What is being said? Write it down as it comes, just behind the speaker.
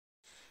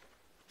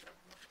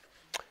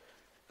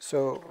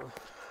So,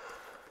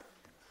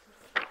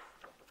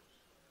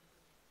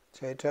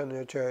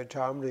 Caitanya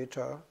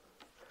Caritamrta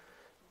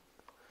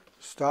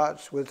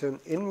starts with an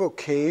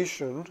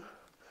invocation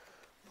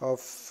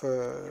of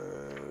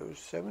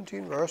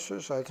 17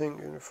 verses, I think,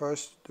 in the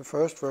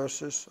first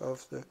verses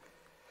of the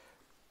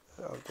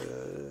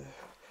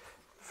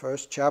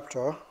first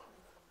chapter,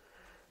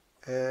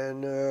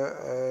 and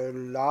a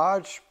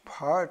large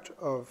part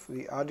of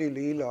the Adi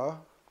Leela,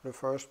 the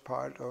first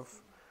part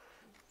of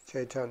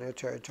Caitanya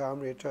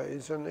Caritamrta,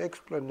 is an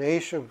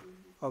explanation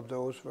of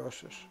those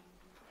verses.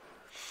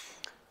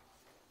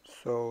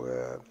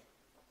 So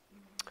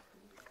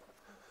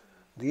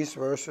these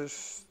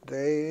verses,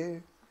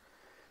 they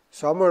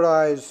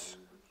summarize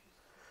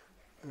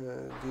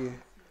the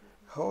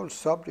whole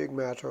subject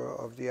matter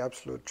of the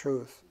Absolute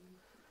Truth,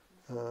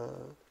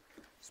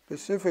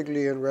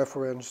 specifically in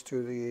reference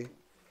to the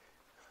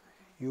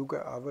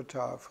Yuga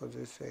avatar for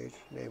this age,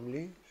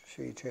 namely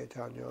Sri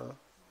Caitanya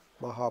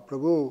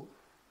Mahaprabhu.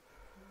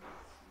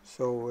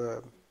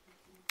 So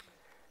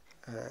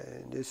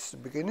in this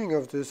beginning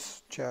of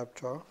this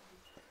chapter,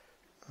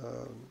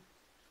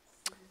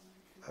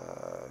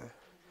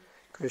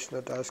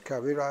 Krishna Das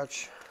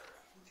Kaviraj,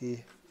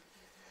 the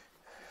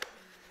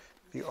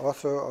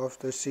author of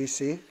the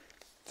CC,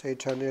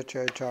 Caitanya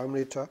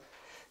Caritamrta,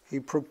 he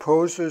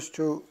proposes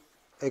to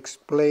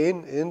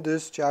explain in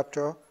this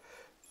chapter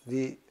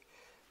the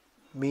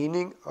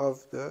meaning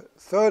of the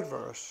third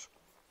verse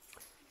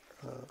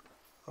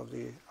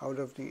out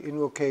of the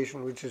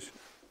invocation, which is,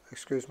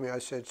 excuse me, I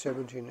said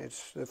 17,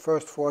 it's the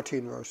first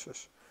 14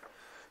 verses.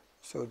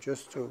 So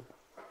just to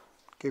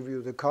give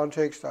you the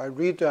context, I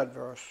read that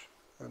verse,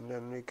 and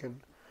then we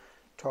can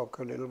talk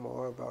a little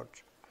more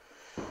about,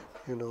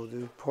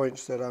 the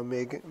points that are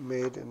made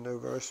in the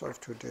verse of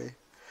today.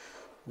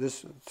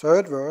 This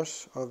third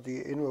verse of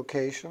the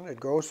invocation, it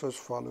goes as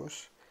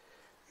follows: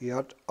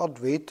 Yat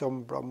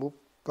advaitam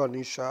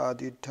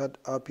brahmupanishadi tad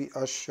api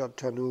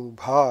ashyatanu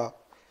bha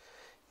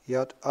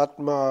yat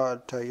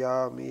atma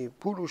tayami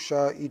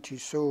purusha iti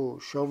so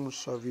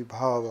shamsa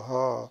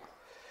vibhavaha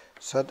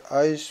sat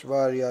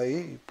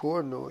aishvaryai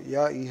purno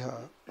ya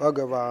iha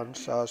bhagavan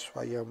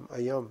sasvayam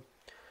ayam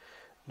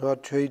na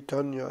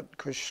chaitanyat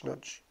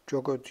krishnat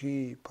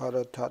jagati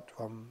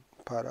paratatvam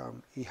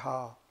param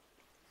iha.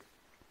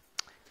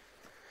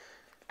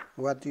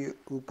 What the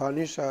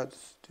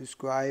Upanishads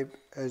describe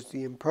as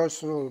the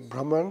impersonal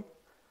Brahman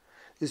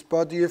is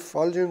but the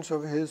effulgence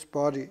of his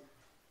body,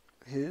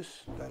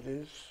 that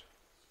is,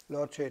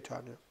 Lord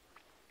Chaitanya.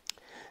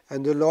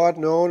 And the Lord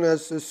known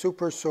as the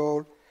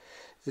Supersoul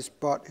is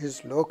but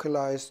his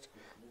localized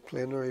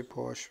plenary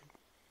portion.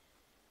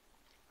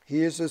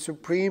 He is the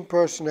Supreme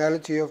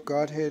Personality of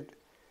Godhead,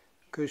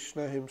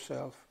 Krishna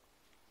himself.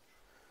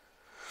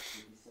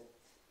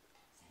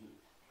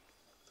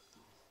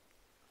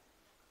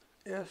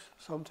 Yes,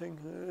 something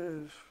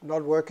is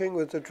not working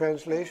with the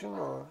translation,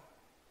 or?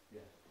 Yeah,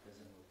 it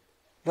doesn't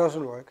work.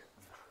 Doesn't work.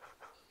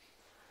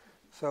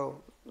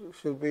 So,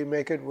 should we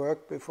make it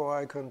work before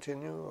I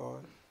continue,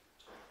 or?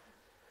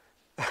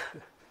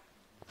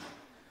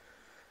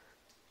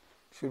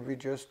 Should we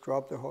just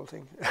drop the whole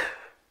thing?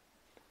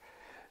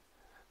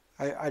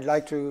 I'd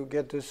like to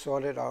get this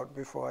sorted out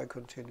before I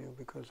continue,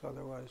 because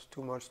otherwise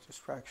too much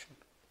distraction.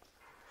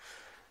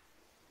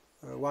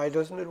 Why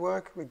doesn't it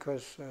work?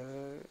 Because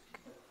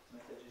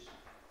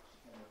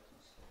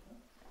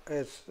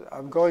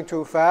I'm going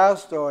too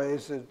fast, or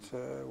is it,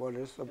 what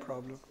is the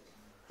problem?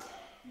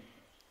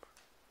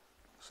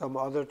 Some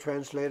other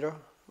translator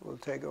will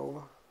take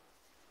over.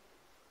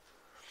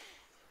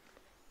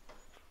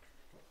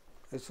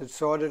 Is it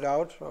sorted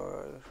out,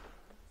 or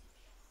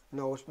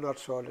no, it's not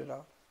sorted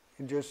out?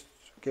 You just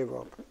give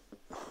up.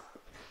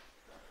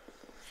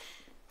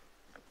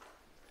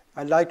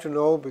 I'd like to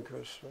know,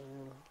 because,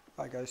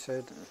 like I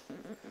said,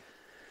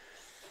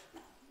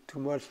 too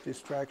much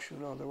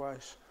distraction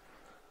otherwise.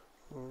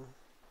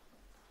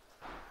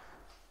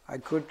 I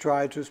could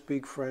try to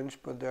speak French,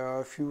 but there are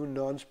a few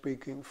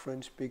non-speaking,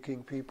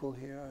 French-speaking people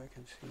here, I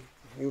can see.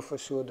 You for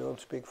sure don't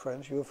speak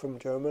French. You're from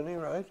Germany,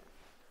 right?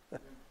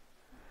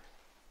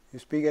 You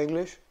speak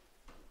English?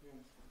 Yes,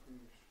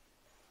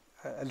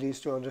 At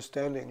least you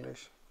understand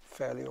English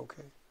fairly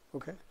okay.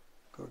 Okay?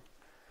 Good.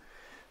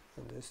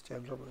 And this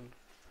gentleman.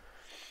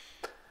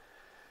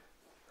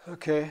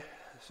 Okay,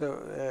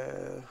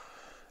 so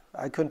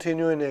I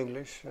continue in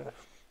English.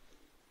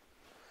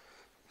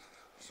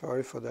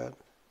 Sorry for that.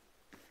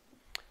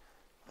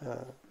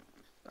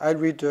 I'll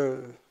read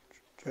the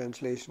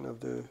translation of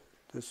the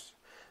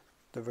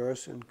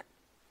verse,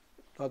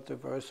 not the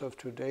verse of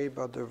today,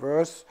 but the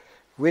verse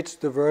which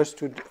the verse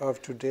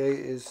of today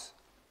is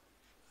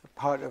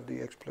part of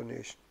the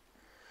explanation.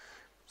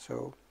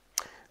 So,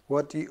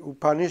 what the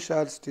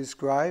Upanishads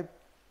describe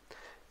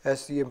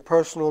as the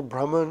impersonal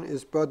Brahman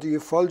is but the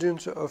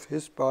effulgence of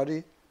his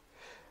body,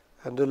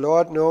 and the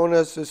Lord known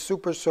as the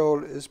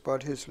Supersoul is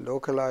but his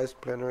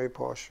localized plenary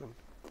portion.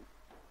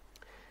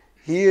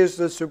 He is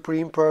the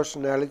Supreme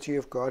Personality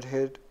of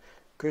Godhead,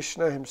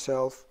 Krishna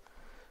himself,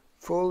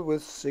 full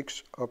with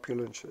 6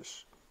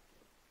 opulences.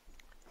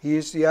 He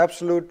is the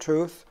absolute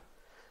truth,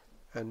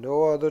 and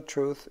no other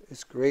truth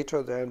is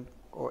greater than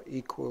or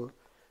equal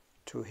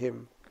to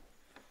him.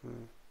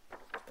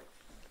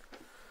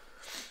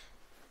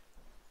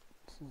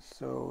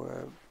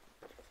 So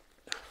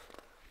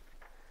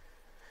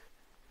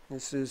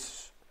this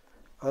is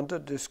under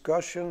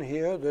discussion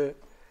here, the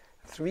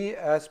three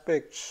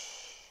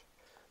aspects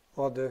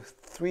or the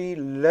three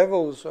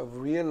levels of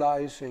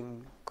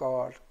realizing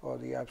God or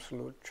the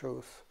absolute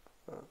truth.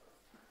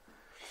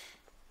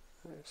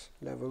 These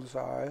levels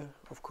are,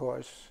 of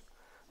course,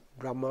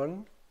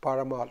 Brahman,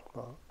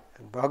 Paramatma,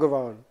 and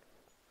Bhagavan.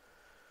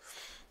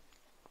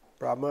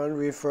 Brahman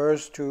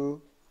refers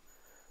to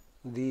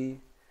the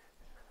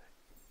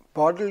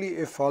bodily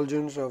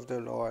effulgence of the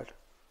Lord,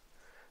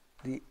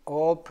 the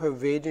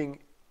all-pervading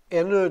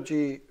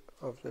energy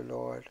of the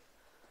Lord,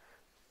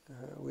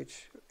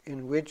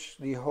 in which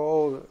the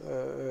whole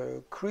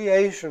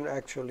creation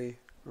actually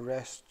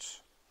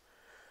rests,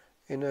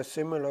 in a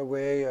similar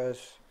way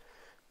as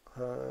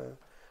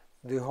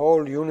the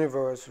whole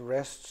universe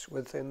rests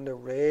within the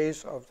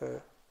rays of the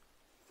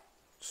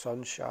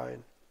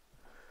sunshine.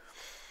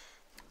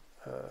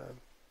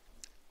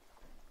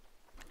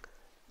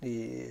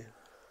 The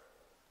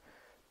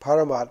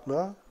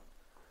Paramatma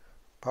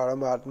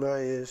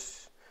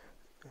is,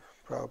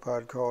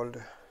 Prabhupada called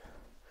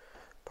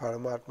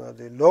Paramatma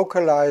the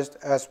localized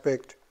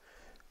aspect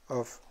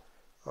of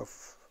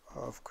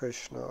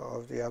Krishna,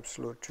 of the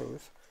Absolute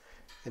Truth.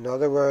 In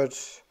other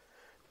words,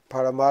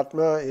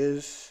 Paramatma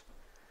is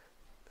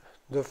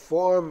the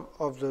form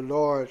of the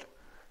Lord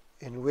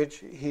in which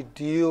he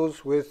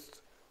deals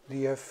with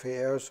the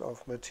affairs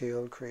of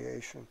material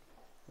creation.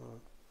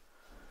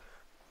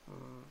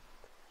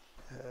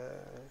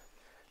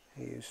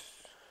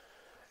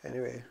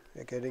 Anyway,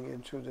 we're getting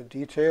into the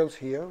details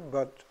here,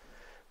 but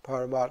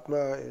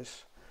Paramatma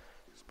is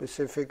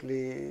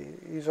specifically,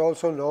 he's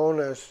also known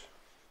as,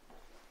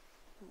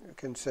 you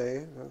can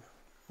say,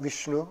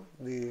 Vishnu,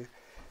 the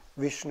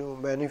Vishnu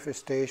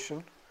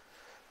manifestation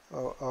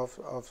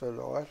of the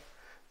Lord.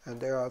 And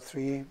there are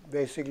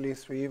basically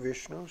three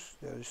Vishnus.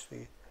 There's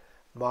the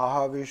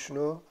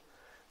Mahavishnu,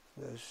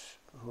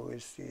 who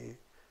is the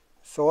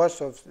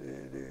source of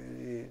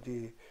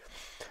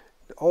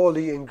all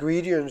the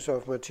ingredients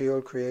of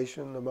material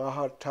creation, the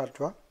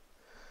Mahatattva.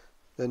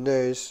 Then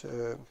there is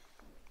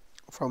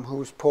from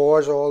whose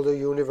pores all the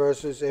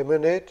universes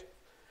emanate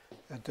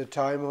at the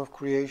time of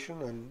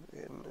creation, and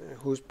in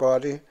whose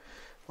body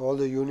all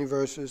the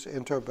universes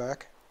enter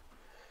back.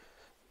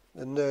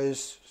 Then there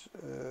is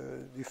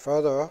the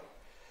further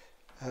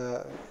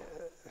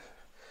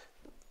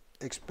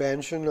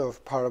expansion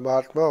of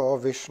Paramatma or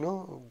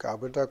Vishnu,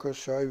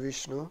 Gaura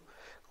Vishnu,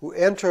 who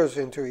enters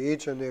into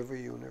each and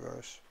every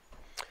universe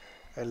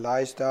and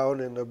lies down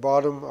in the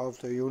bottom of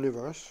the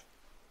universe,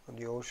 on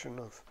the ocean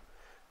of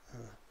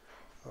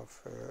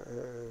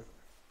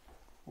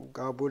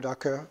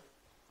Gaura,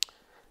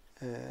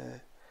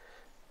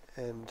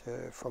 and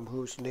from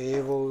whose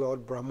navel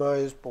Lord Brahma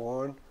is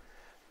born,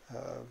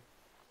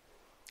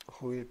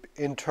 who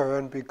in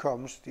turn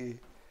becomes the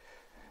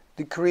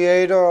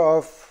creator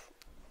of,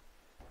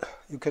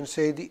 you can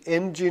say, the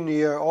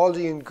engineer. All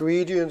the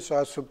ingredients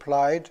are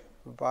supplied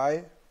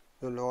by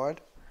the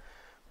Lord,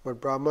 but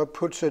Brahma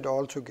puts it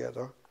all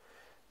together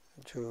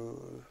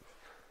to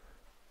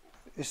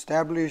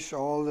establish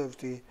all of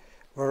the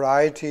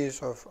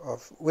varieties of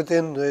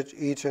within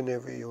each and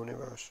every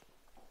universe.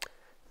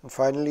 And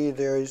finally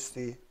there is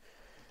the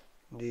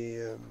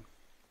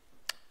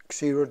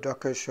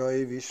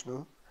Kshirodakashayi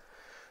Vishnu,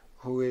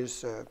 who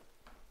is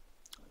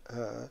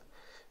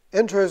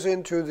enters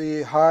into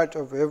the heart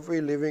of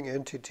every living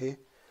entity,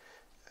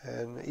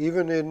 and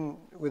even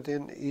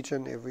within each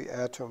and every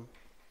atom,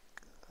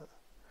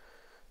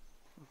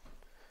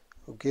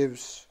 who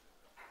gives,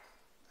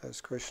 as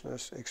Krishna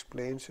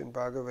explains in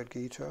Bhagavad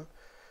Gita,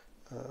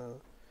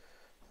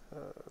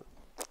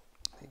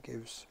 he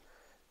gives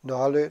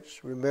knowledge,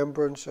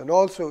 remembrance, and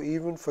also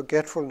even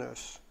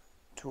forgetfulness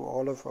to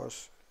all of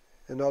us.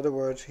 In other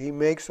words, he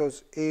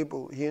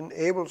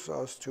enables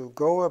us to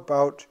go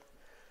about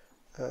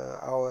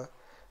our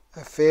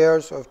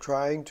affairs of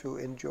trying to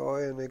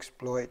enjoy and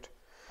exploit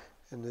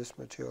in this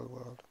material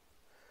world.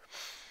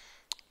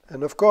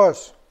 And of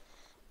course,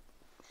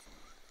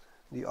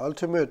 the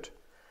ultimate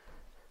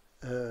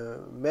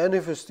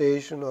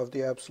manifestation of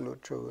the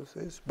Absolute Truth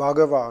is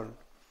Bhagavan,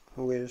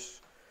 who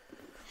is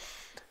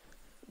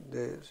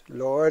the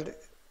Lord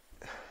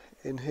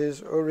in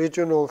his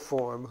original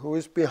form, who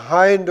is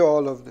behind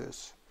all of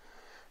this,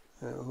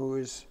 who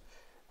is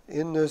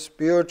in the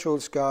spiritual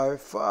sky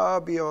far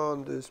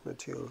beyond this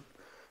material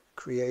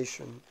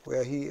creation,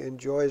 where he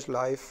enjoys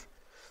life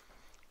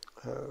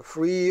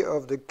free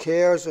of the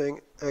cares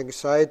and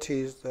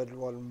anxieties that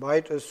one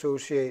might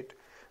associate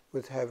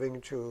with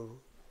having to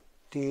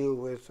deal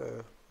with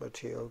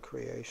material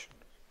creation.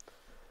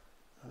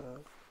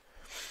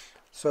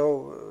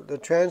 So the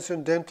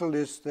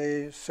Transcendentalists,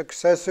 they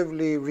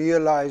successively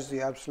realize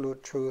the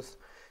Absolute Truth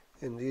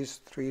in these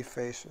three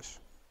phases.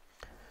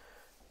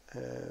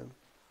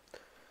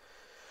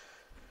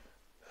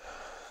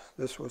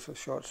 this was a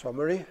short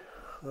summary.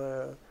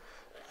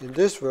 In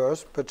this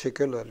verse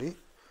particularly,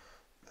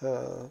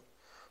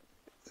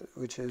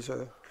 which is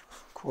a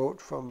quote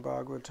from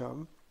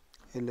Bhagavatam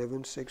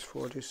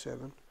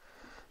 11.647,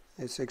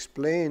 it's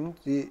explained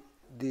the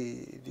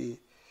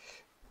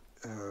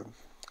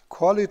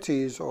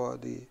qualities or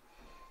the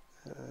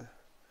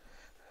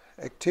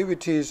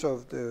activities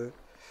of the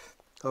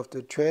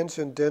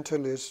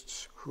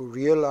transcendentalists who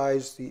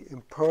realize the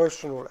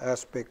impersonal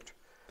aspect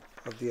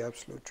of the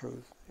Absolute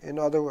Truth. In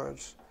other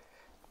words,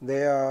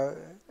 they are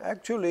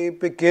actually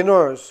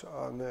beginners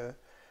on the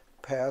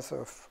path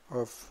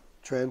of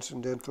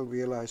transcendental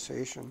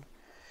realization,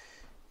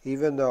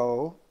 even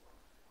though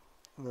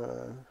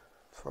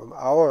from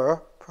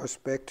our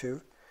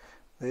perspective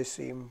they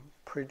seem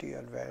pretty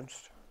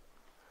advanced.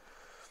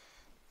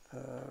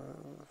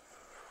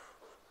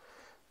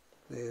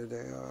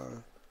 They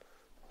are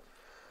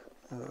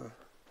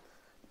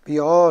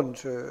beyond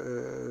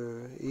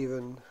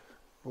even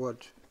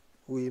what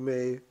we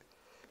may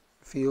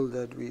feel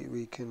that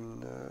we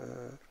can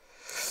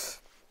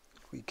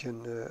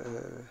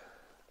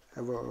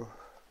ever,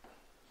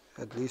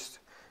 at least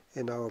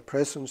in our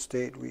present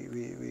state,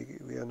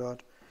 we are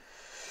not.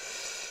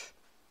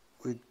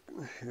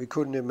 We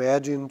couldn't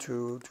imagine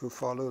to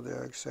follow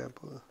their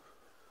example.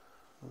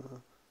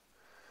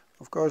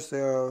 Of course,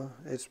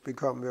 it's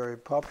become very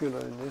popular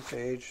in this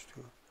age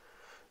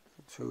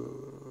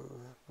to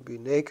be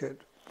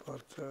naked,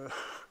 but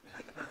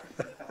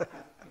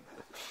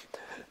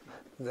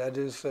that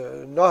is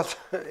not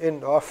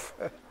enough.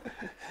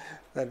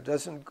 That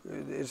doesn't.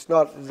 It's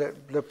not.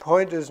 The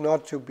point is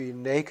not to be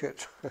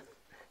naked.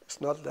 It's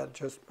not that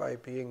just by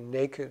being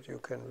naked you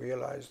can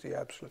realize the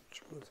Absolute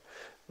Truth,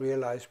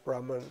 realize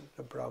Brahman,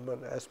 the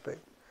Brahman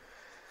aspect.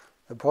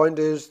 The point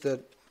is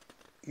that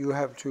you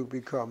have to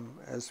become,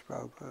 as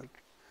Prabhupada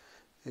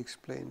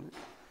explained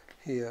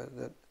here,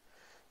 that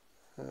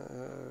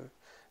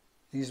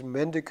these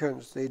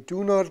mendicants, they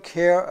do not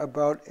care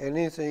about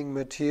anything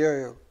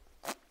material,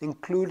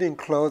 including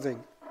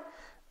clothing,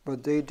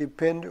 but they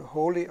depend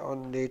wholly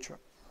on nature.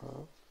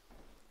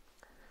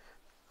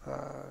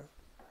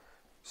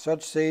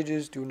 Such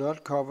sages do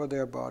not cover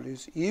their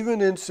bodies,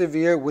 even in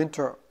severe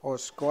winter or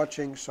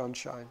scorching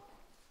sunshine.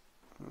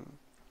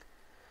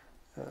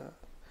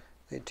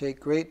 They take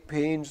great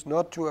pains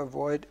not to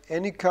avoid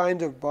any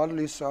kind of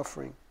bodily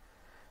suffering,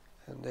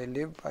 and they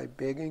live by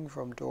begging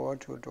from door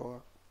to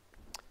door.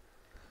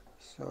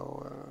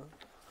 So,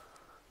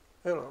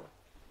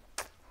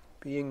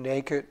 being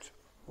naked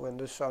when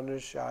the sun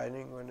is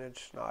shining, when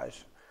it's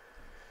nice,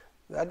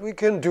 that we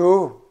can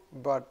do,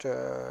 but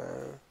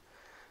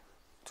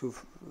to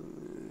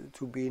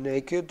be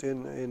naked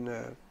in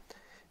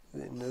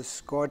the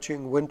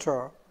scorching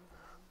winter,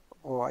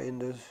 or in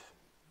this,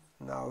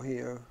 now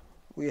here,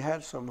 we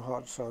had some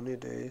hot sunny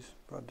days,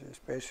 but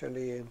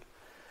especially in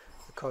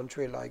a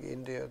country like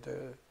India,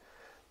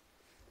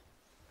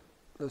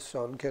 the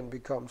sun can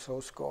become so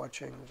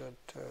scorching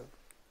that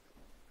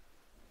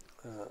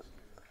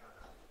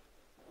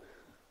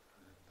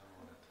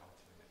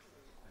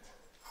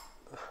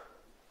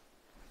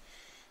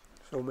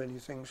so many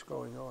things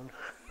going on.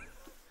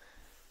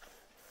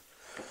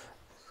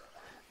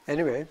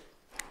 Anyway,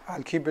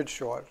 I'll keep it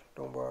short,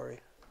 don't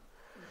worry.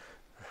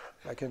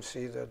 I can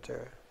see that there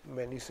are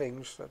many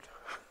things that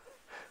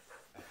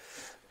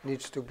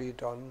needs to be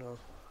done or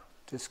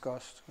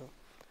discussed.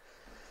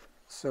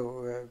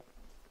 So,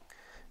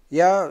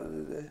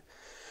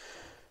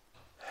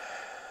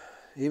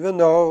 even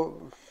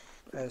though,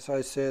 as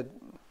I said,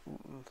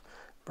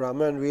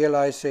 Brahman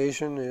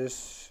realization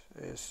is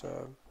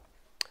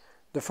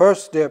the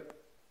first step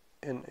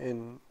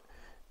in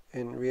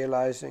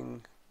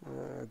realizing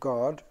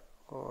God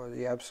or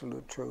the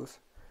Absolute Truth,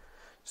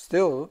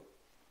 still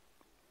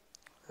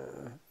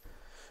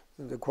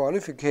the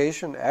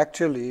qualification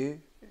actually,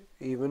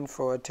 even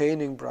for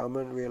attaining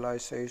Brahman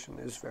realization,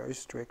 is very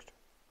strict.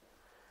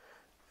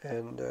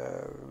 And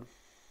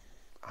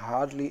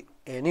hardly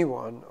any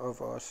one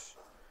of us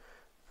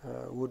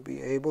would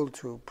be able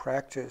to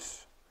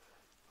practice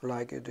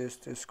like it is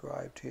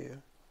described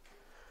here.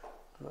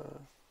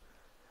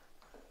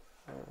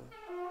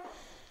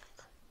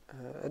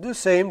 At the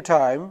same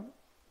time,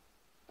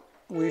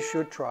 we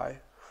should try.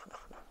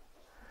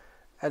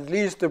 At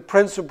least the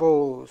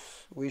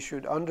principles we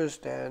should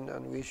understand,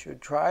 and we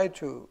should try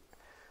to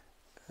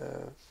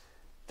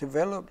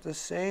develop the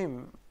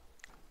same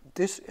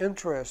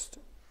disinterest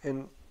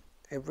in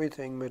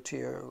everything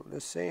material.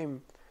 The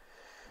same,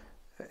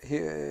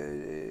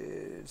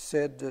 here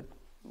said that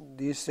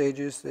these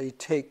sages, they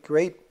take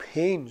great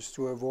pains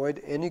to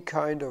avoid any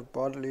kind of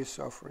bodily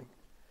suffering.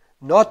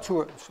 Not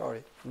to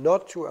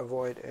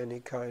avoid any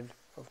kind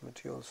of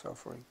material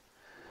suffering.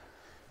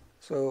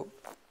 So,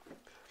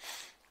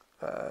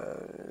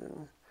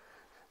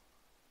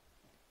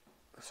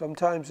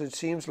 sometimes it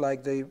seems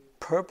like they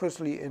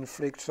purposely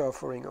inflict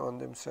suffering on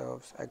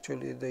themselves.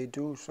 Actually, they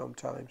do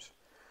sometimes.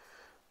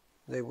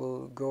 They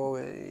will go,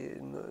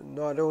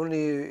 not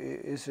only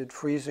is it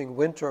freezing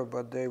winter,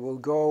 but they will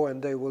go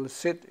and they will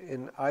sit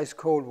in ice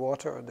cold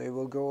water. They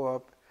will go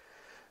up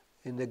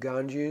in the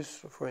Ganges,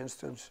 for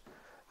instance,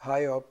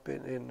 high up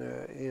in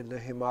the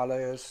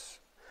Himalayas,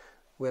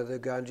 where the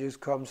Ganges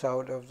comes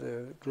out of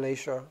the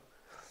glacier.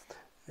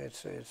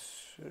 It's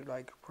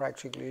like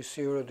practically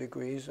 0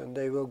 degrees, and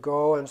they will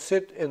go and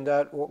sit in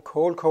that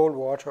cold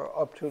water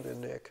up to the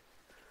neck.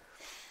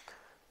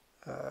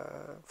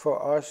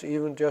 For us,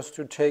 even just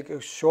to take a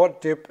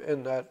short dip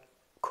in that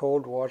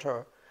cold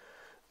water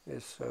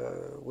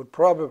would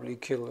probably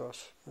kill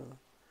us.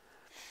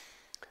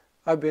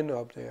 I've been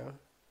up there.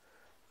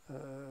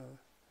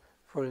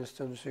 For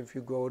instance, if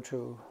you go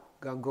to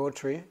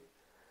Gangotri,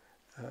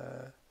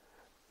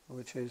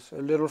 which is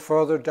a little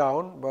further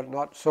down, but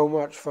not so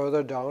much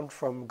further down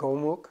from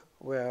Gomukh,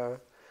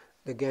 where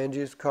the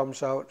Ganges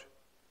comes out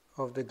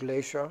of the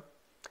glacier.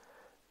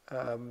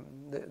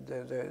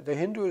 The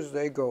Hindus,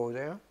 they go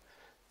there,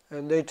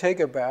 and they take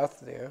a bath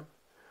there.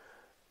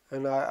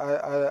 And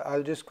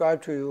I'll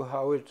describe to you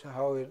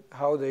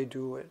how they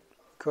do it,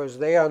 because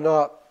they are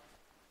not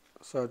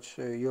such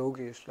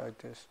yogis like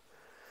this,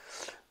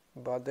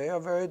 but they are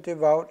very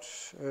devout,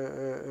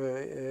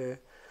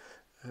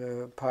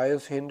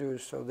 pious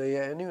Hindus. So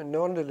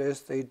nonetheless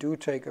they do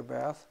take a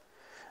bath,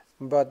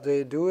 but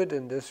they do it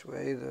in this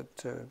way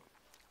that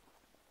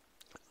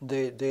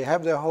they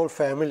have their whole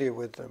family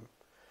with them.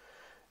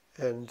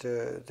 And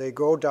they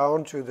go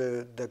down to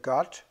the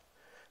Ghat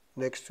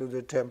next to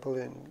the temple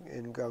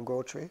in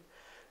Gangotri,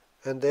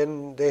 and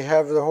then they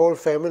have the whole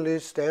family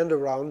stand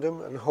around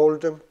them and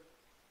hold them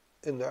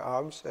in their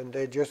arms, and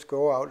they just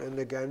go out in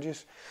the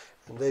Ganges,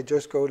 and they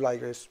just go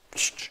like this,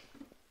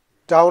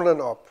 down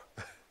and up.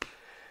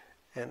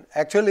 And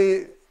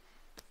actually,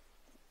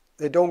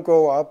 they don't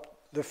go up,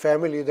 the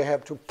family, they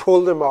have to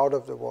pull them out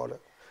of the water,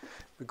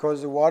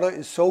 because the water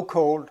is so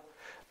cold.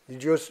 You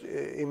just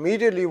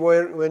immediately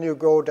when you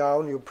go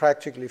down, you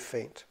practically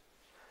faint.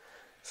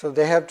 So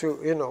they have to,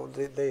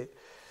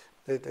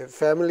 the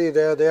family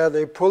there,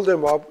 they pull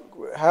them up,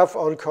 half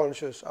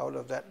unconscious, out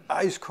of that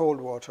ice cold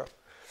water,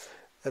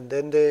 and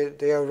then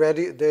they are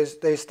ready.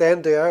 They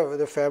stand there,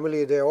 the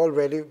family, they're all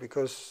ready,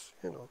 because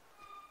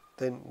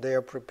then they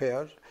are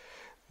prepared.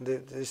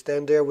 They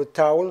stand there with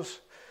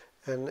towels,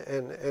 and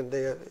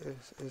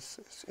it's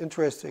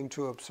interesting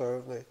to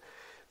observe.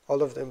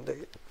 All of them,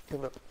 they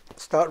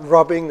start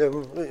rubbing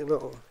them,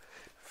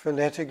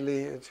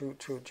 phonetically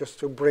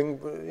to bring,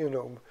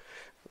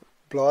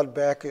 blood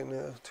back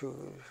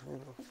to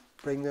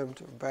bring them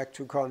back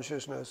to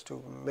consciousness,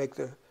 to make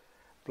the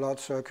blood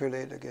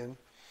circulate again.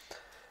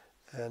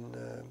 And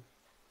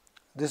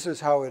this is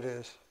how it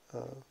is,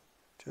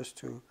 just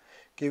to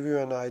give you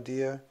an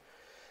idea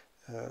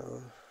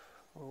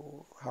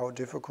how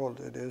difficult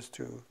it is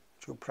to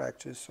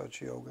practice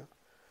such yoga.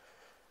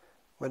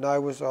 When I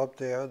was up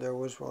there, there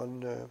was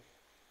one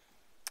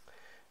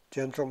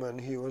gentleman.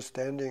 He was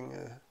standing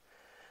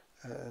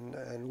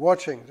and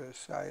watching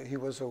this. He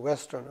was a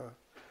Westerner,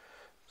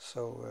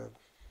 so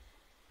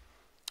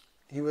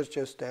he was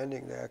just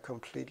standing there,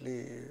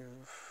 completely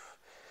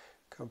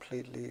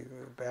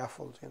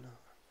baffled,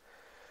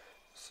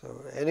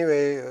 So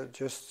anyway,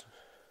 just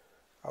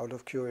out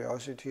of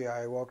curiosity,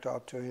 I walked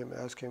up to him,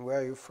 asked him, "Where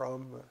are you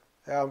from?"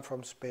 "I'm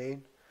from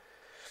Spain."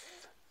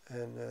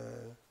 And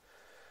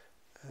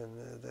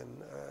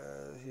then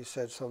he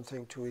said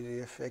something to the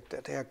effect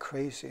that they are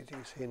crazy,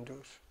 these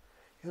Hindus.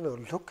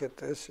 Look at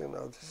this,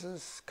 this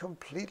is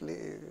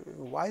completely,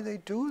 why they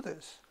do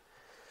this?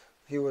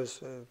 He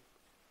was a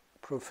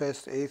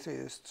professed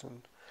atheist,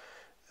 and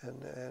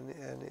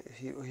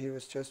he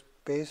was just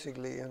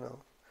basically,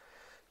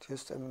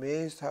 just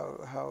amazed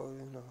how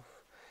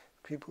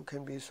people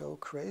can be so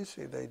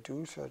crazy. They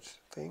do such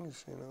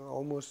things,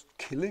 almost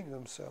killing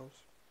themselves,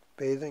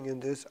 bathing in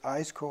this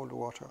ice cold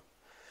water.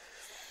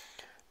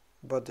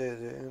 But the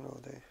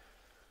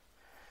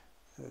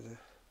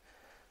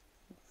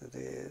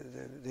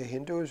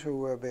Hindus who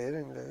were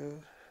bathing,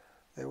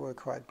 they were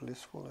quite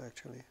blissful,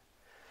 actually.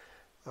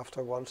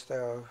 After once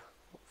their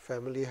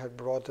family had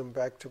brought them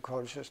back to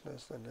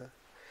consciousness, and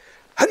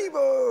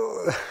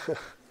Haribo!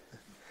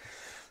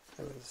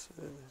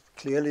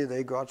 Clearly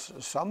they got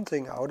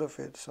something out of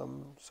it,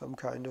 some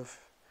kind of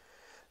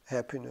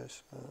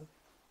happiness.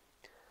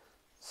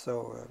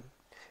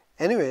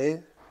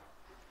 Anyway,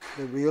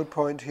 the real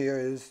point here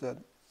is that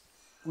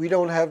we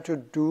don't have to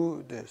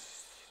do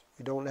this.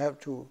 We don't have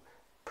to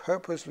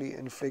purposely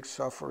inflict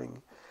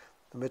suffering.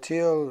 The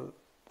material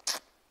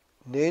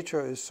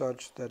nature is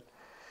such that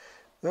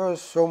there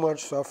is so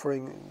much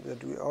suffering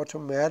that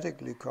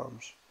automatically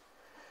comes.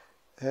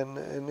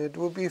 And it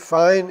will be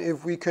fine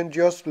if we can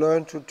just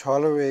learn to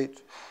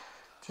tolerate,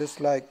 just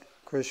like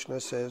Krishna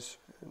says.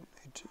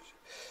 It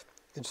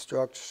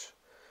instructs,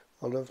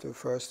 one of the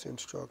first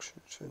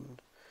instructions in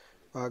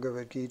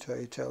Bhagavad Gita,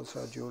 he tells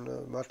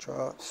Arjuna,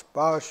 Matra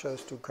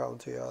sparshas tu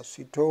kaunteya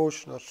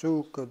sitoshna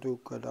sukha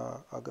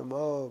dukkada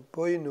agama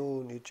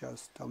poinu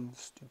nichastam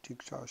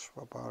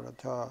stitikshashva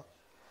bharata.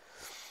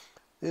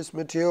 This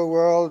material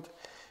world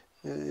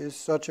is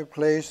such a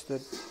place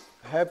that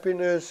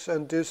happiness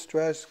and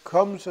distress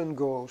comes and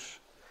goes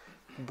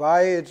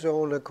by its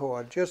own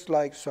accord, just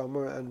like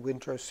summer and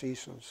winter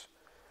seasons.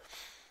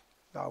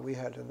 Now we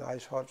had a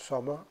nice hot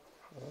summer,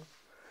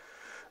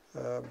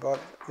 but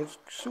it's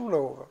soon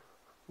over.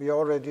 We are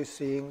already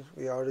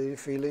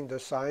feeling the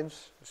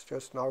signs. It's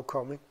just now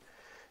coming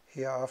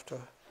here after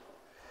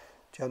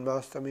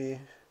Janmashtami,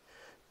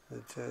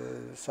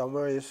 that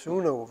summer is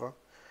soon over,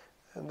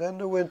 and then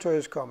the winter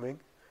is coming,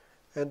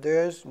 and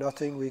there's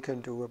nothing we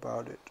can do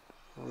about it.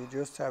 We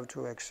just have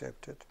to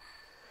accept it.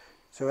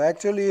 So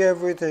actually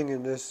everything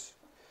in this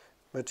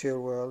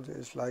material world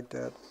is like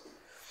that.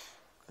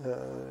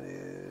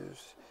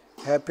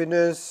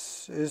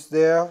 Happiness is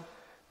there,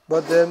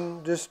 but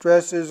then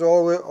distress is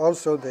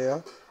also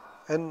there,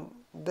 and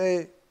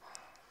they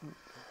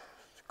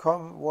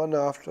come one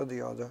after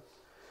the other.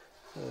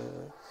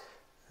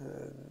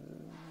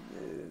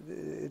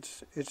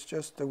 It's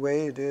just the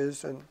way it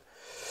is, and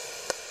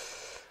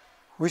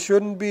we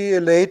shouldn't be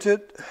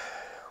elated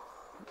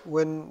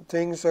when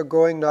things are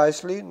going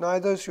nicely,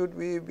 neither should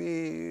we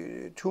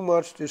be too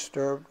much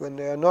disturbed when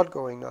they are not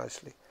going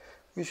nicely.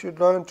 We should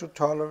learn to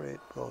tolerate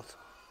both.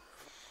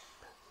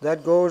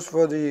 That goes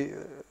for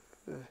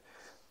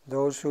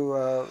those who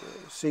are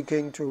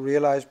seeking to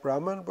realize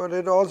Brahman, but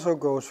it also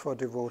goes for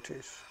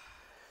devotees.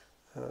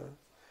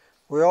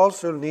 We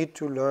also need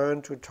to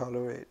learn to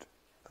tolerate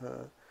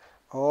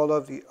all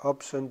of the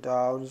ups and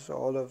downs,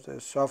 all of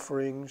the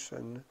sufferings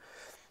and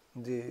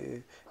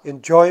the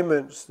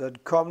enjoyments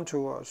that come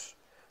to us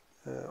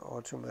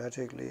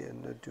automatically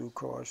in the due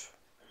course.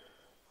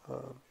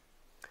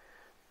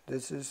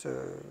 This is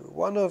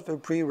one of the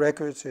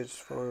prerequisites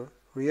for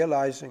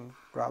realizing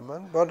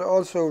Brahman, but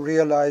also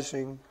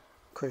realizing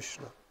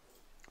Krishna,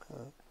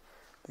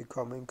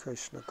 becoming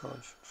Krishna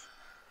conscious.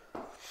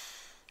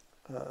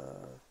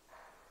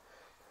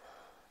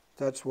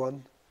 That's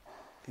one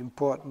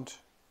important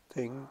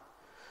thing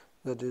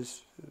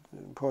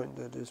point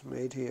that is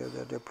made here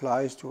that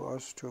applies to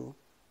us too.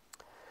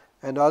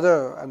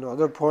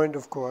 Another point,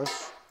 of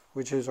course,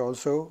 which is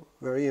also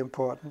very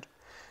important,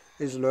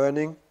 is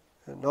learning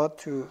not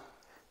to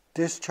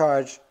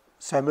discharge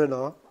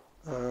samana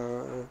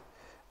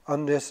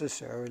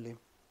unnecessarily.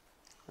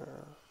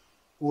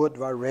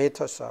 Urdhva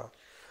retasa.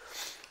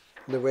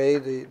 The way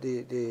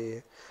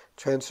the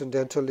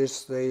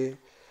transcendentalists they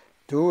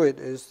do it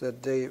is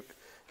that they,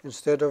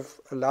 instead of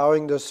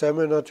allowing the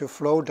samana to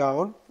flow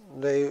down,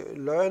 they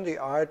learn the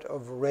art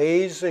of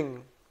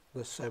raising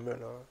the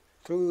samana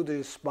through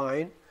the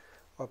spine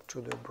up to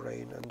the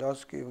brain, and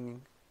thus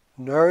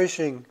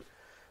nourishing,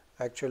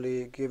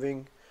 actually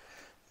giving,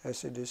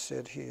 as it is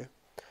said here,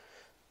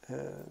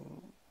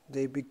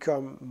 they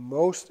become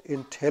most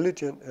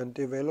intelligent and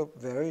develop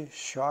very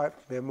sharp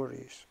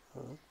memories.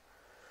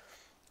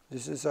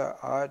 This is an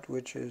art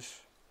which is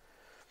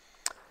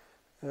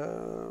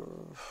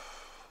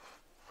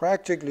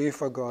practically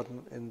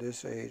forgotten in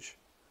this age.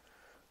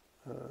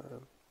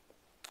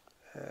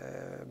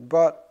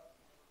 But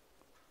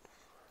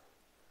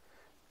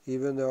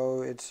even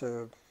though it's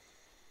a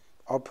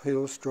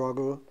uphill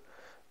struggle,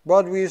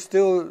 but we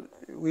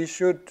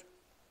should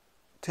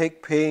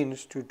take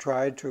pains to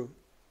try to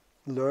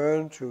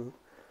learn to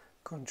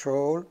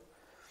control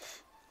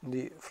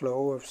the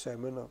flow of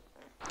samana.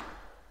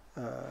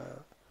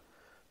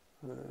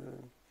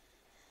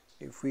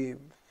 If we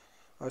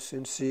are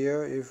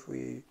sincere, if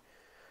we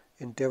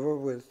endeavor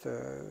with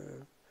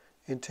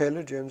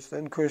intelligence,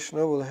 then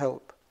Krishna will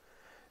help,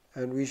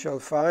 and we shall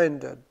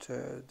find that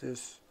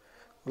this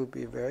will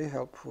be very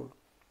helpful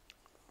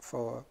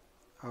for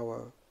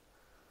our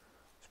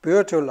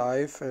spiritual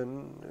life,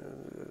 and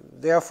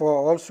therefore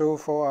also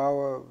for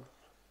our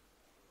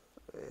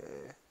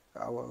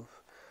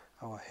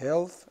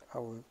health,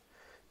 our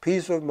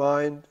peace of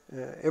mind,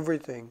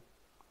 everything.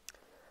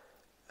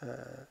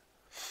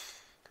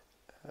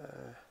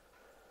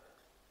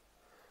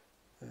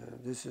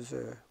 This is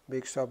a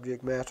big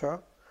subject matter,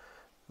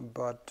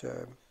 but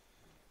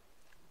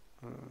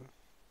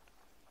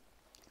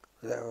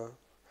there are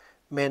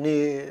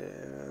many,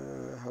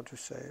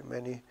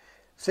 many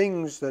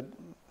things that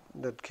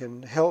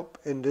can help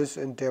in this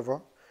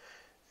endeavor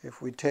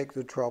if we take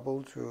the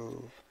trouble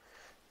to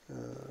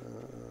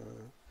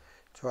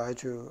try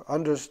to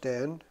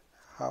understand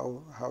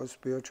how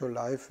spiritual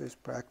life is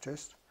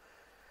practiced.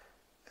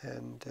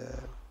 And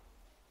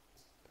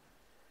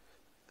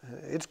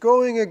it's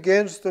going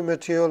against the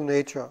material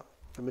nature.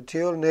 The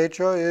material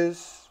nature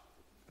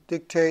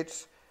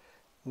dictates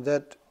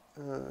that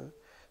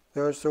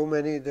there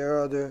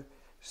are the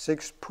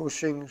 6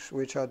 pushings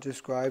which are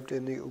described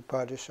in the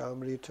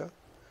Upadeshamrita.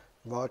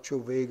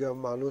 Vachu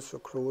vegam, manusa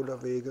krodha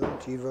vegam,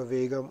 jiva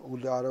vegam,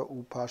 udara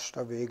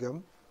upashta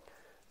vegam.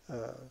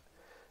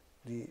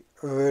 The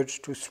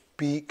urge to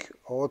speak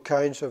all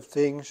kinds of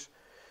things,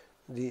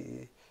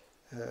 the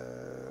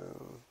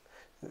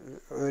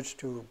urge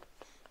to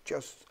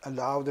just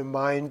allow the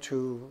mind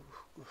to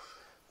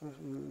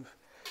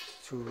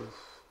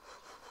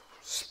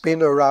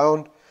spin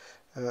around,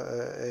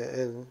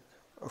 and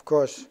of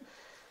course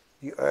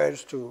the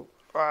urge to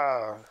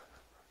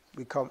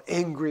become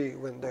angry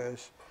when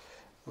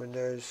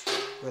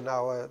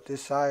our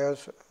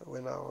desires,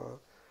 when our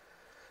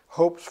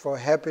hopes for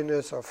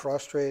happiness are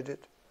frustrated,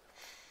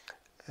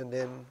 and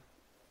then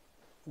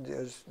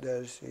there's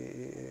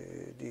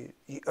the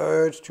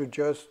urge to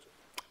just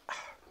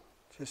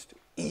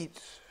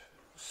eat,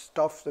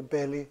 stuff the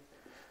belly,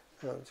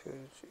 to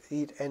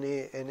eat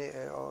any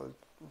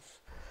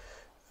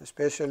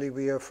especially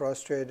we are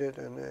frustrated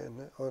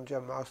and on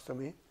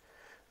Janmashtami.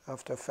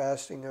 After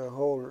fasting a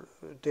whole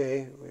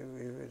day,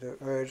 the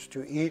urge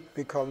to eat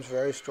becomes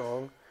very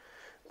strong.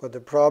 But the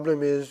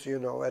problem is,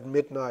 at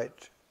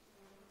midnight,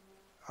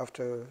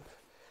 after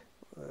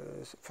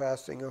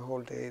fasting a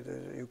whole day,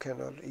 you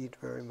cannot eat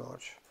very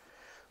much.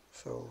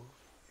 So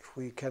if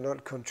we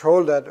cannot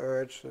control that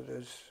urge,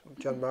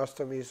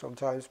 Janmashtami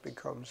sometimes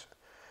becomes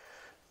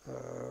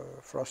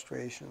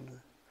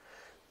frustration.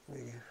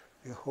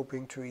 We're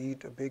hoping to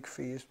eat a big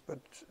feast,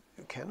 but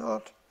you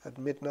cannot at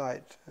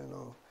midnight,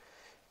 the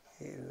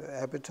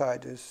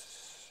appetite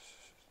is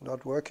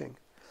not working.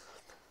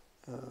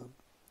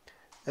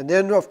 And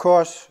then, of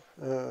course,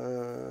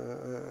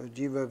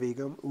 Jiva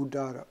Vegam,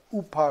 Udara,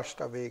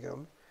 Upashta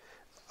Vegam.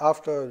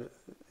 After,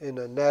 in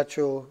a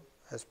natural,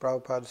 as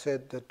Prabhupada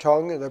said, the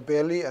tongue and the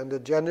belly and the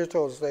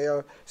genitals, they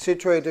are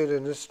situated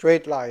in a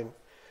straight line.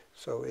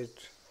 So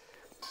it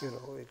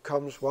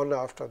comes one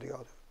after the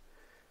other.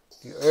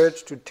 The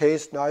urge to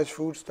taste nice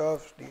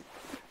foodstuffs, the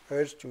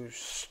urge to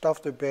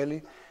stuff the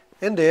belly,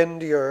 and then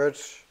the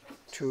urge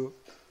to,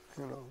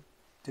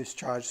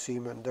 discharge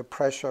semen. The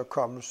pressure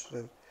comes.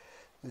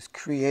 This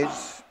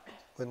creates,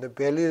 when the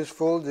belly is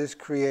full, this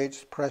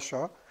creates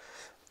pressure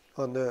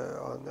on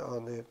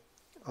the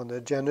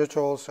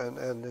genitals,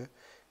 and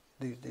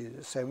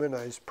the semen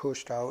is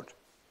pushed out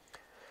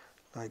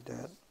like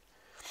that.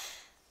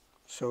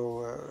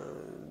 So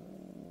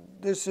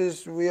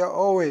we are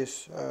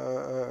always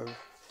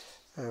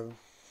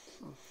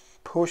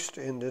pushed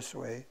in this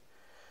way.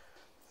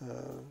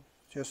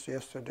 Just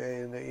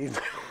yesterday in the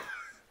evening,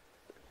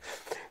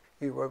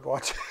 we were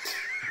watching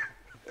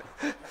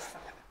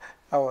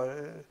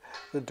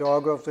the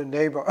dog of the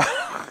neighbor,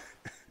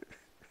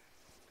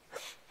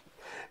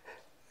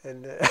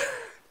 and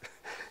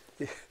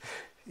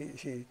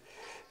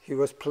he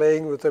was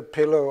playing with a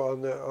pillow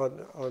on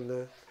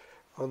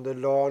the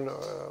lawn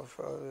of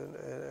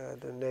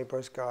the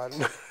neighbor's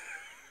garden,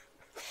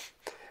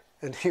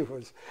 and he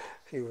was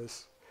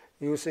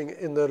using,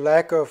 in the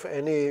lack of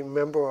any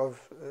member of,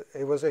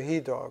 it was a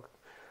he dog,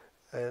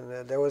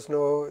 and there was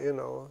no,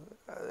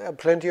 there are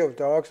plenty of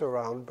dogs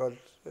around, but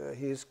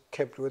he's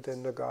kept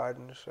within the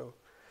garden. So,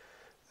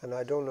 and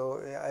I don't know,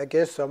 I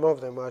guess some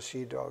of them are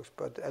she dogs,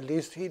 but at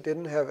least he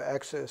didn't have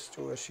access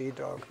to a she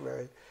dog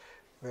very,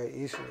 very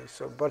easily.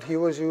 So, but he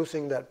was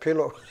using that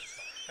pillow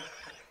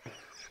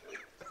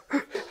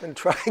and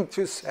trying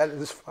to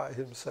satisfy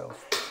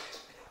himself,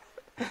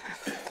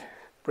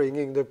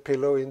 bringing the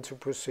pillow into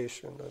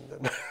position and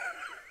then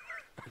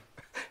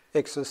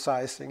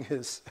exercising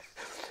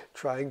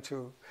trying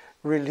to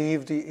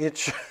relieve the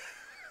itch.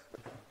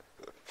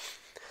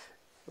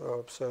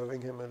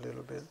 Observing him a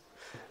little bit.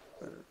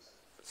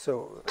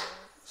 So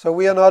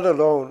we are not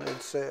alone.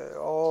 It's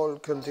all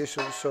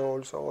conditioned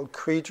souls, all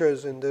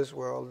creatures in this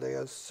world, they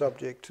are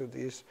subject to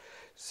these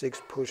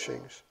 6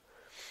 pushings.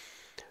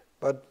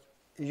 But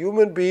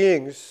human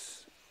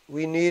beings,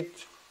 we need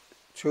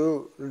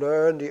to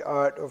learn the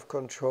art of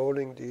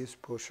controlling these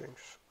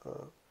pushings.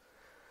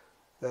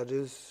 That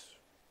is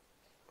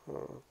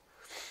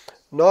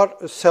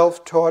not a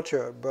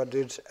self-torture, but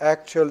it's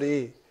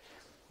actually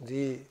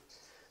the,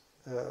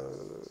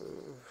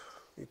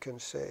 you can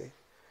say,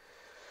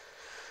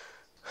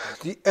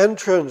 the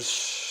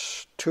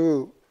entrance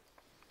to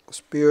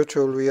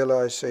spiritual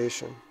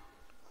realization.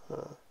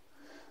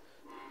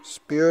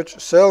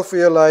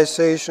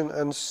 Self-realization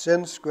and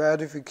sense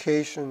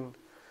gratification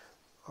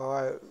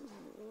are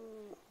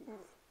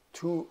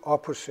 2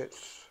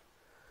 opposites.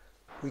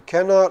 We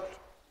cannot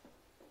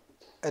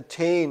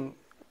attain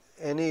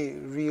any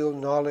real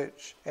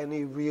knowledge,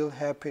 any real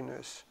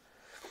happiness,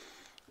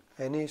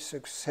 any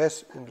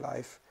success in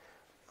life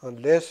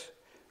unless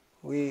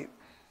we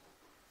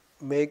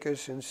make a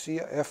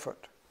sincere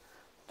effort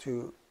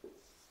to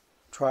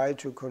try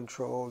to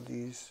control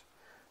these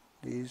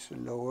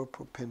lower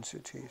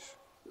propensities.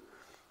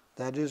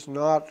 That is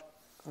not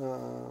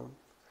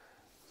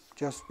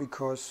just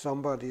because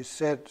somebody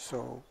said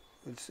so.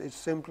 It's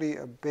simply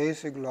a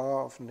basic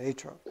law of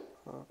nature.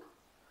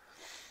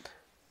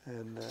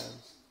 And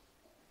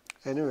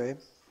anyway,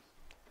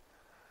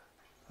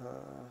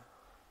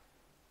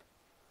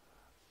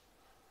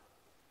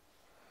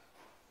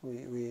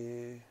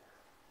 we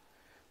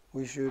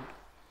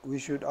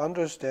should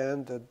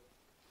understand that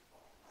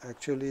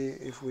actually,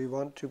 if we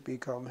want to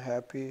become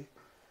happy,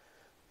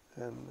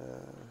 and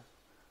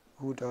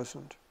who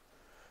doesn't?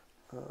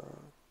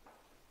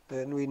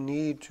 Then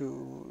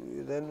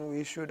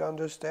we should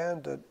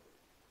understand that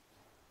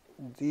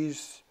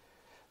these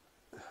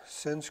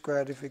sense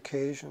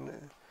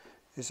gratification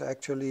is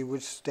actually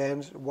what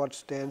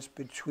stands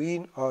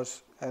between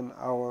us and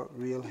our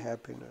real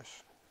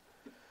happiness.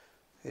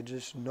 It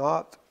is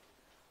not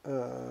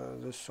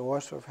the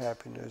source of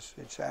happiness,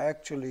 it's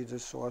actually the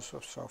source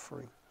of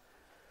suffering.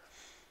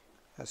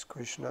 As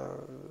Krishna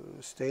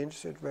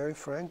states it very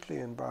frankly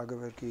in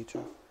Bhagavad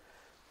Gita.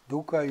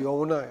 Dukkha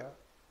yonaya.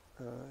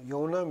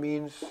 Yona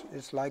means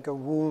it's like a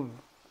womb.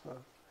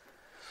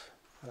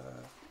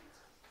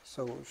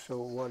 So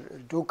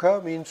what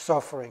dukkha means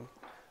suffering.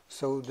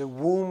 So the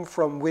womb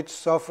from which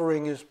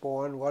suffering is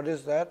born, what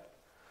is that?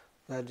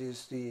 That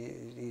is the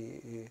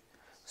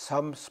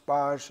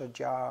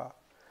samsparsaja,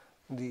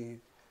 the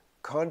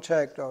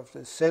contact of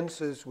the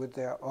senses with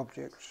their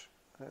objects.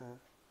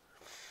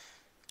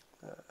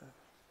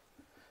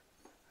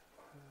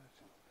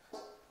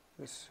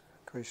 This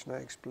Krishna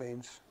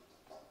explains.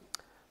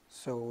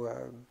 So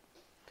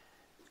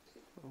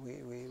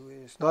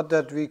it's not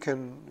that we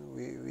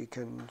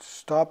can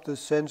stop the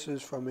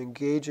senses from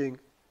engaging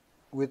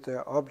with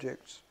their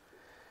objects,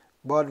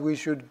 but we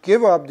should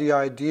give up the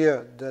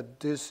idea that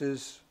this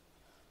is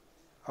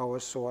our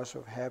source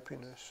of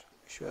happiness.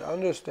 We should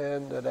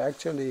understand that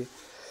actually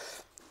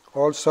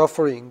all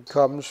suffering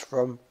comes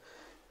from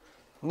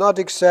not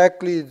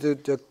exactly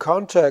the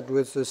contact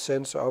with the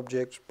sense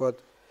objects, but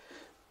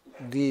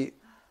the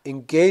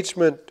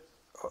engagement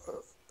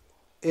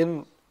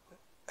in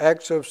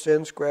acts of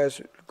sense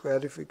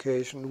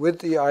gratification with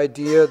the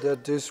idea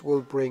that this will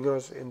bring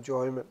us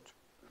enjoyment.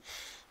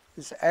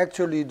 It's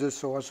actually the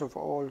source of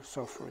all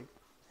suffering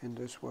in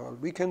this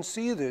world. We can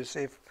see this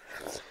if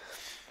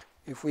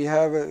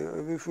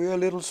we're a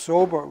little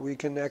sober, we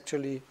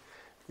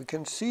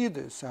can see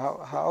this,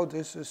 how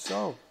this is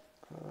so.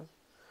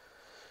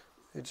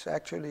 It's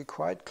actually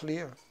quite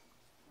clear.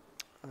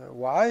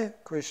 Why?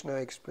 Krishna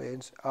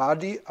explains,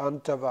 Adi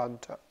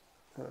Antavanta.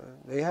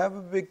 They have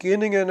a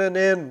beginning and an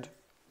end,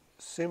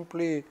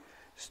 simply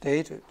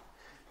stated.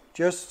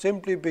 Just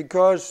simply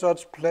because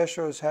such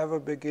pleasures have a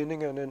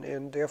beginning and an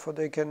end, therefore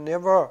they can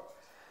never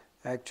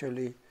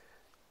actually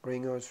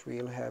bring us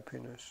real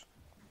happiness.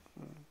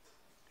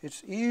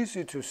 It's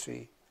easy to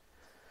see,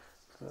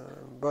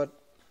 but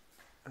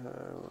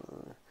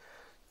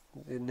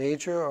the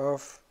nature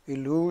of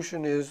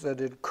illusion is that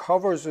it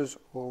covers us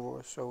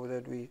over so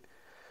that we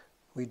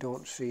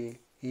don't see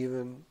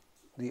even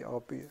the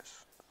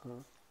obvious.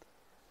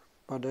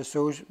 But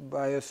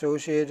by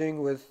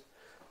associating with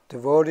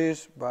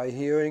devotees, by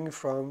hearing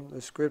from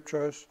the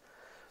scriptures,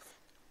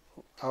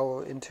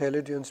 our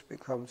intelligence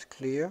becomes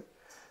clear,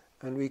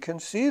 and we can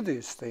see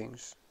these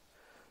things.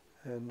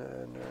 And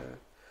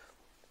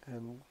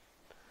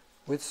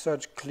with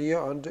such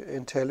clear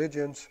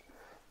intelligence,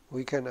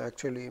 we can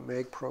actually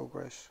make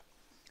progress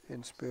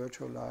in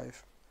spiritual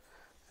life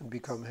and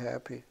become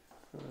happy.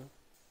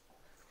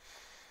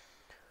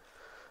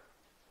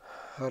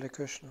 Hare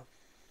Krishna.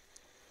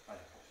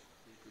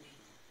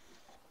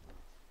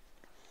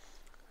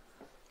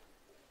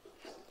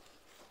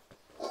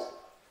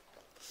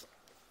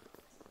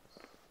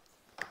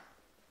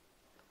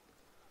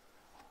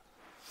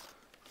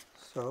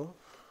 So,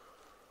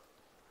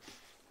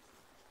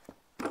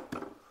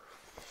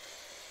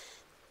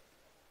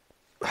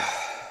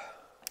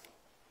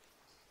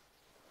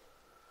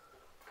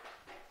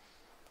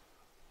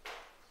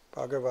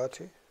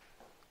 Bhagavati.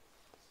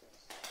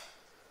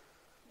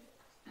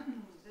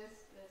 This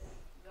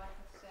lack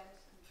of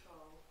sense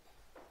control,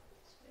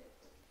 it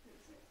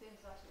seems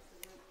like it's a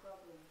root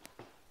problem.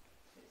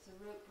 It's a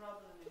root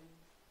problem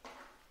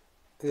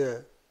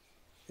in...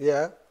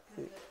 Yeah,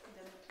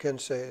 can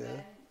say that.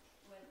 Then,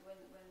 when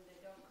they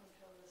don't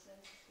control the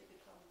senses, they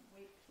become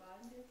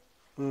weak-minded.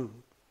 Mm.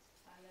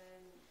 And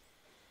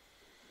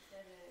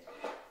then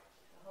the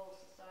whole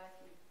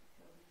society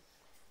becomes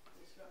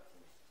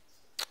disrupted.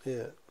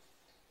 Yeah.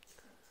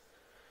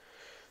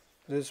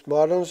 This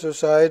modern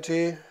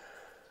society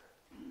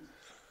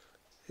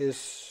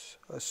is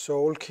a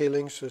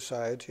soul-killing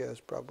society,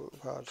 as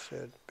Prabhupada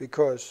said,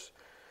 because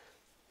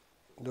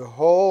the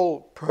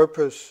whole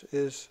purpose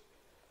is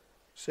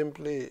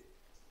simply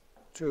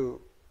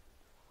to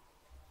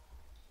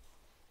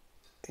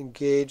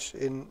engage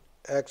in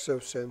acts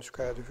of sense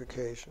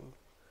gratification,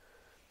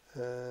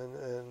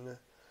 and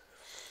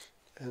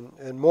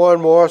more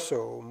and more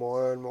so,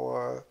 more and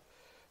more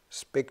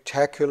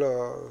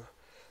spectacular,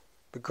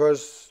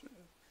 because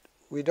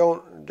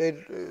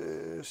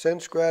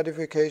sense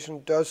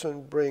gratification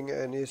doesn't bring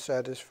any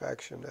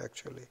satisfaction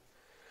actually.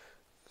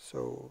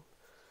 So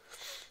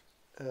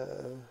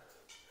it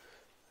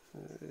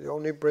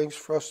only brings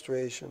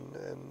frustration,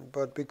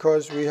 but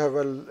because we have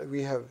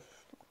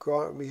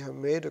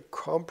made a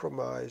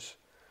compromise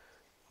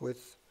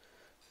with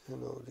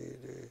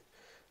the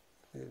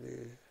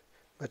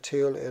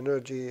material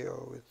energy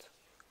or with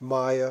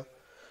Maya,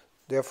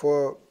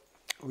 therefore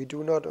we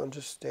do not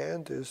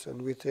understand this,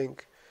 and we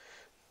think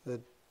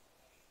that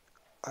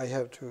I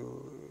have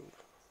to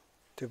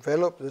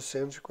develop the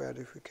sense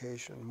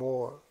gratification,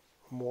 more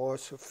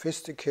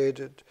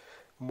sophisticated,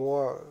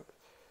 more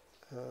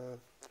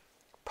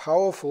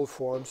powerful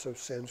forms of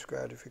sense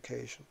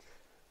gratification.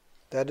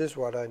 That is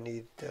what I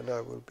need, then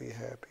I will be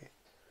happy.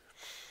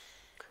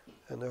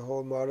 And the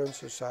whole modern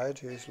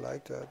society is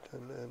like that,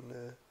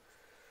 and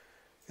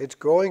it's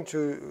going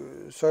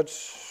to such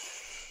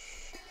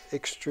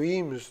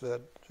extremes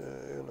that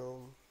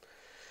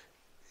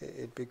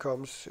it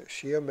becomes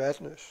sheer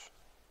madness.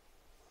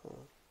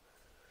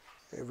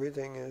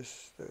 Everything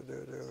is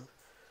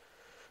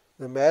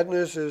the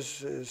madness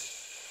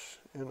is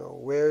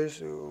where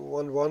is,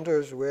 one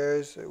wonders where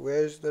is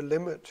the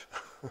limit.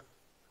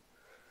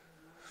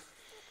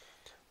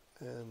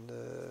 And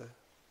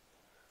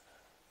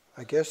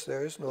I guess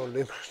there is no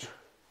limit.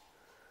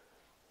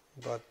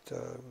 But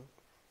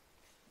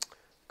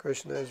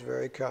Krishna is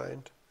very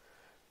kind,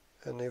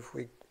 and if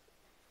we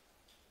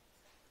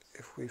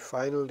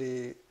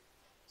finally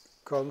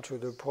come to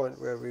the point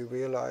where we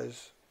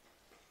realize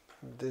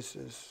this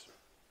is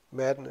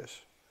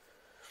madness,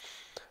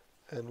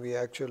 and we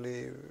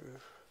actually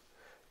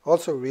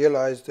also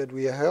realize that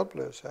we are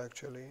helpless,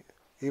 actually,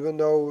 even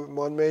though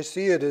one may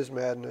see it as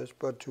madness,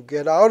 but to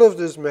get out of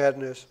this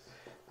madness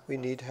we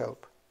need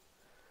help.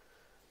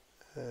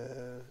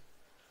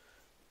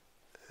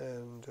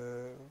 And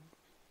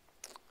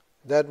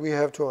that we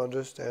have to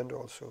understand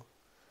also.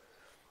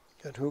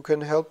 And who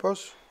can help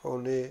us?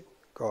 Only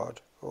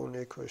God,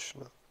 only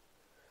Krishna.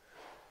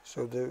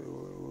 So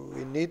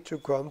we need to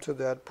come to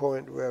that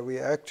point where we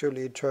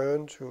actually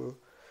turn to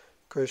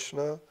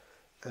Krishna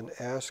and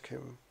ask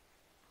him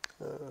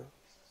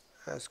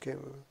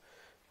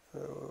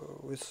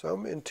with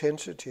some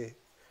intensity,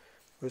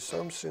 with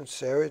some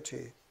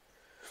sincerity,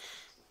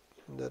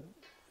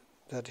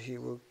 that he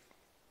will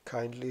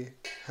kindly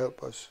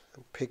help us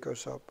and pick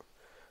us up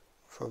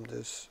from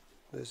this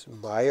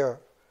mire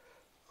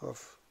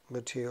of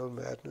material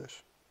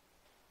madness,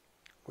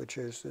 which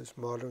is this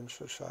modern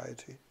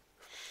society.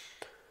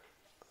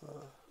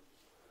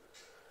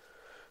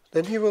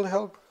 Then he will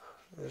help.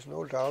 There's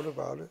no doubt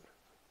about it.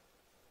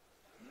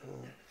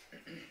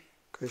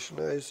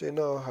 Krishna is in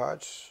our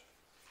hearts,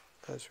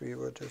 as we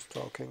were just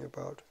talking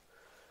about.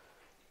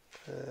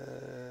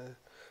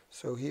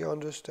 So he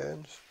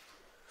understands,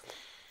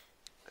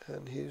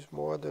 and he's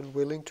more than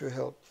willing to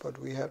help, but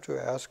we have to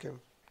ask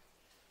him.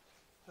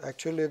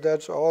 Actually,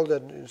 that's all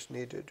that is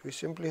needed. We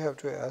simply have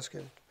to ask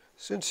him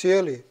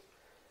sincerely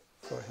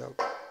for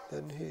help.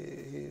 Then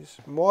he's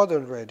more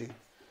than ready.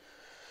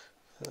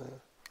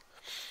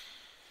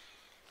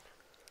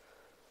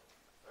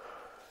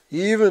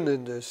 Even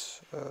in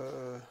this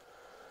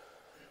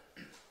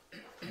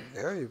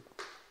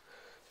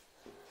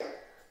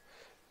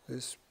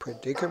this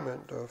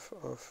predicament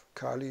of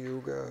Kali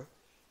Yuga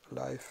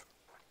life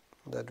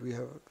that we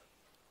have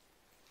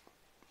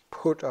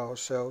put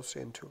ourselves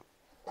into.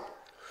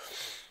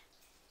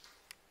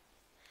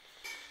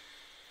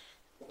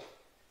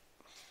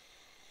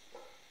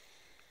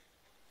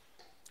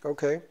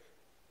 Okay.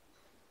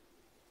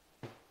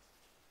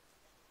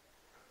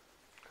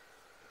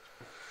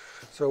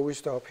 So we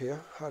stop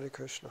here. Hare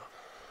Krishna.